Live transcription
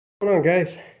What's going on,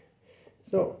 guys?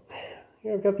 So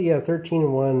here I've got the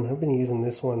 13-in-1. I've been using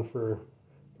this one for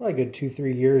probably a good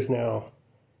 2-3 years now.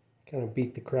 Kind of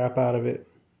beat the crap out of it.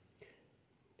 You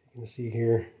can see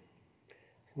here.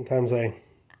 Sometimes I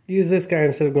use this guy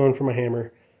instead of going for my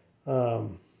hammer. But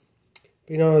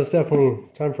you know, it's definitely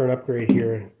time for an upgrade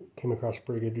here. Came across a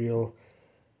pretty good deal.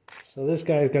 So this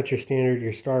guy's got your standard,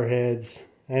 your star heads.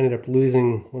 I ended up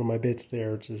losing one of my bits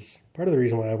there, which is part of the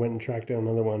reason why I went and tracked down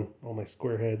another one, all my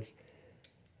square heads.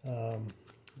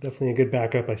 Definitely a good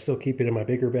backup. I still keep it in my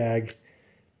bigger bag.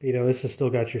 But, you know, this has still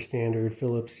got your standard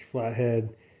Phillips, your flathead,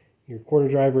 your quarter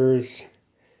drivers,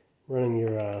 running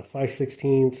your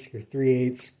 5/16, your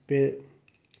 3/8 bit.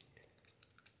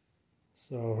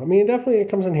 So, I mean, it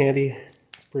comes in handy.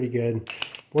 It's pretty good.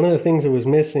 One of the things that was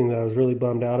missing that I was really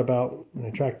bummed out about when I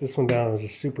tracked this one down, I was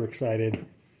just super excited,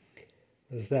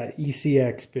 is that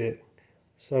ECX bit.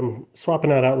 So I'm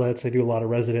swapping out outlets. I do a lot of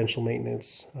residential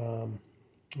maintenance.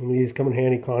 And these come in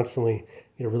handy constantly.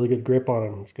 Get a really good grip on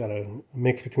them. It's got a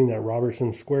mix between that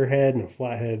Robertson square head and a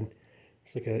flathead.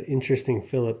 It's like an interesting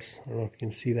Phillips. I don't know if you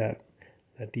can see that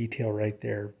detail right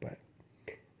there, but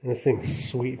and this thing's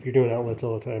sweet if you're doing outlets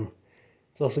all the time.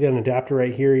 It's also got an adapter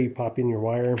right here. You pop in your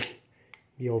wire,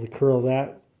 be able to curl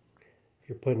that. If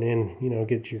you're putting in, you know,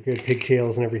 get your good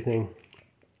pigtails and everything.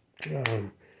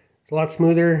 It's a lot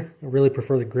smoother. I really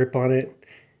prefer the grip on it.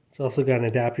 It's also got an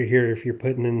adapter here if you're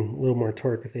putting in a little more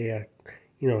torque with a,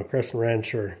 you know, a crescent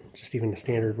wrench or just even a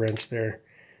standard wrench there.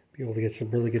 Be able to get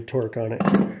some really good torque on it.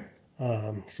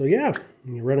 So yeah,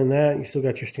 when you're running that, you still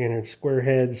got your standard square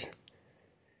heads.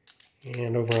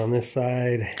 And over on this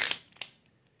side,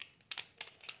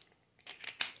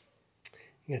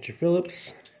 you got your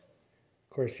Phillips, of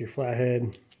course your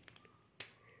flathead,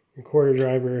 your quarter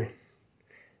driver,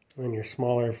 and then your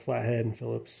smaller flathead and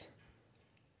Phillips.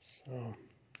 So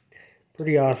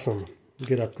pretty awesome.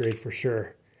 Good upgrade for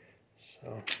sure.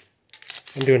 So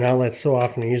I'm doing outlets so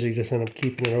often I usually just end up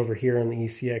keeping it over here on the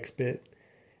ECX bit.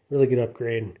 Really good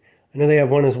upgrade. I know they have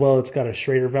one as well. It's got a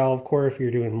Schrader valve core if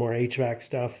you're doing more HVAC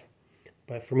stuff.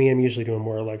 But for me, I'm usually doing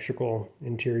more electrical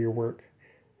interior work.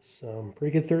 So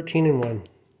pretty good 13-in-1.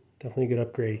 Definitely a good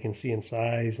upgrade. You can see in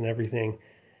size and everything.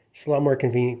 Just a lot more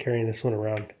convenient carrying this one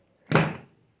around.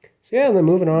 So yeah, and then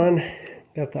moving on,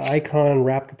 got the Icon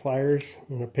wrapped pliers.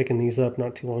 I'm picking these up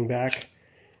not too long back.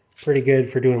 Pretty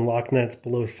good for doing lock nuts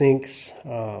below sinks,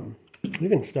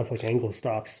 even stuff like angle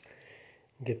stops.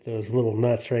 Get those little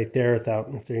nuts right there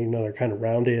without, if they're, you know, they're kind of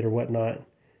rounded or whatnot.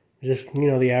 Just, you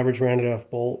know, the average rounded off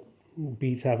bolt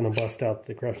beats having to bust out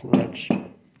the crescent wrench.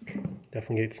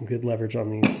 Definitely get some good leverage on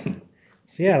these.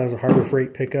 So yeah, there's a Harbor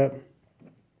Freight pickup.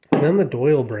 And then the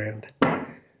Doyle brand.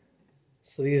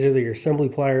 So these are your assembly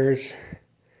pliers.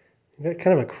 You've got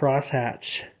kind of a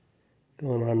crosshatch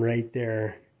going on right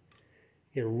there.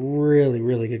 Get really,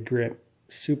 really good grip.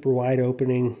 Super wide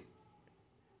opening.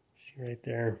 See right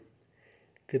there.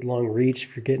 Good long reach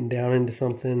if you're getting down into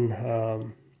something.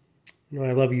 You know,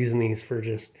 I love using these for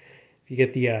just, if you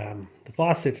get the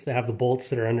faucets that have the bolts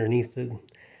that are underneath the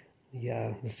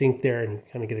sink there, and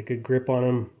kind of get a good grip on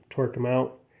them, torque them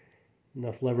out,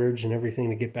 enough leverage and everything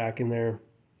to get back in there.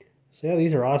 So yeah,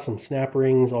 these are awesome. Snap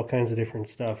rings, all kinds of different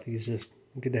stuff. These just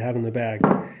good to have in the bag.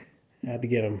 Had to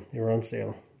get them. They were on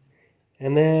sale.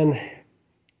 And then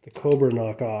the Cobra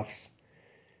knockoffs.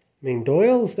 I mean,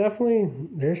 Doyle's definitely,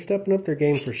 they're stepping up their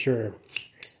game for sure.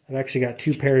 I've actually got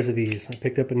 2 pairs of these. I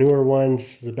picked up a newer one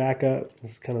just as a backup.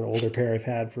 This is kind of the older pair I've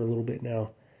had for a little bit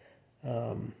now.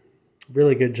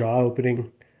 Really good jaw opening.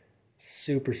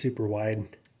 Super, super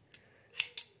wide.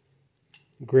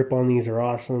 Grip on these are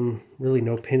awesome. Really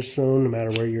no pinch zone no matter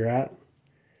where you're at.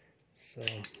 So,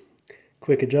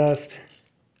 quick adjust.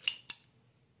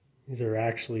 These are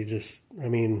actually just, I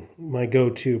mean, my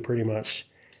go-to pretty much.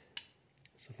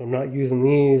 So if I'm not using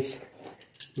these,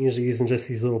 I'm usually using just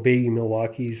these little baby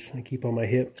Milwaukees I keep on my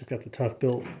hip. I've got the Tough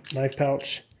Built knife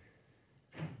pouch.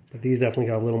 But these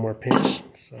definitely got a little more pinch.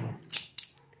 So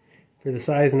for the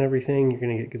size and everything, you're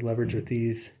going to get good leverage with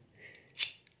these.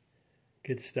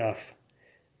 Good stuff.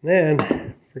 And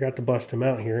then, forgot to bust them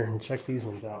out here and check these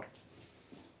ones out.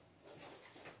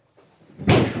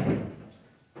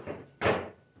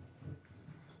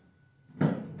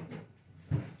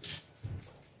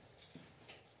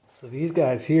 So these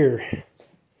guys here,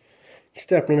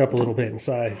 stepping it up a little bit in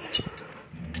size.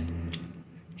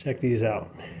 Check these out.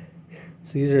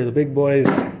 So these are the big boys,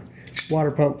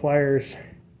 water pump pliers.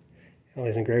 I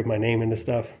always engrave my name into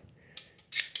stuff.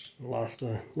 Lost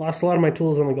a lot of my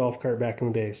tools on the golf cart back in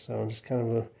the day, so just kind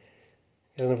of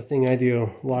a thing I do.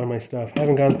 A lot of my stuff. I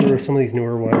haven't gone through some of these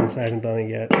newer ones. I haven't done it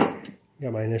yet.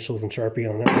 Got my initials and Sharpie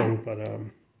on that one, but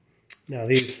now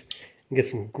these You get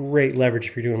some great leverage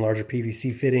if you're doing larger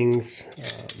PVC fittings.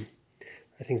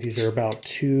 I think these are about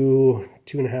 2.5,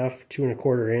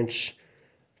 2.25 inch.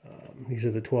 These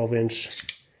are the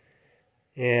 12-inch.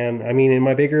 And I mean, in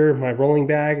my rolling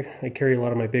bag, I carry a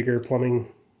lot of my bigger plumbing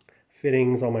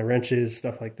fittings, all my wrenches,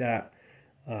 stuff like that.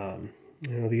 You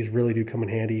know, these really do come in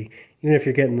handy. Even if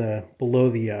you're getting below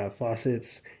the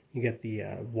faucets, you get the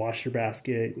washer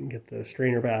basket, you get the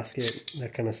strainer basket,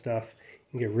 that kind of stuff.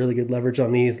 You get really good leverage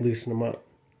on these, loosen them up.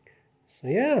 So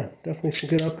yeah, definitely some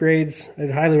good upgrades. I'd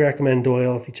highly recommend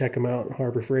Doyle if you check them out,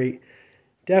 Harbor Freight.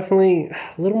 Definitely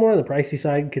a little more on the pricey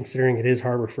side considering it is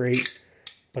Harbor Freight.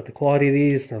 But the quality of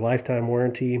these, their lifetime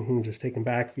warranty, you can just take them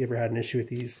back if you ever had an issue with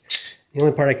these. The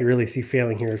only part I could really see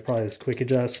failing here is probably this quick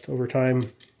adjust over time.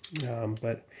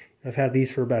 But I've had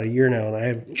these for about a year now, and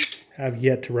I have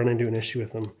yet to run into an issue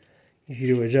with them. Easy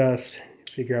to adjust,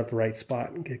 figure out the right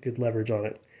spot, and get good leverage on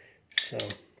it. So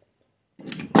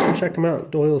check them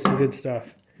out. Doyle's some good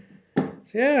stuff.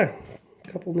 So yeah,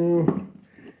 a couple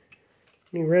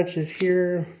new wrenches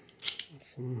here.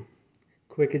 Some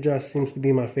quick adjust seems to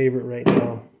be my favorite right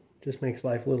now. Just makes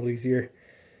life a little easier.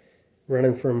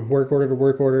 Running from work order to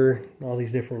work order, all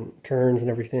these different turns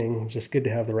and everything. It's just good to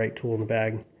have the right tool in the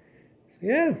bag. So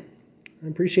yeah, I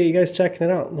appreciate you guys checking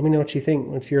it out. Let me know what you think.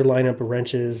 What's your lineup of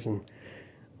wrenches and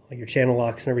like your channel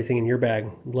locks and everything in your bag.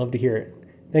 I'd love to hear it.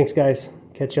 Thanks guys.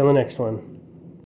 Catch you on the next one.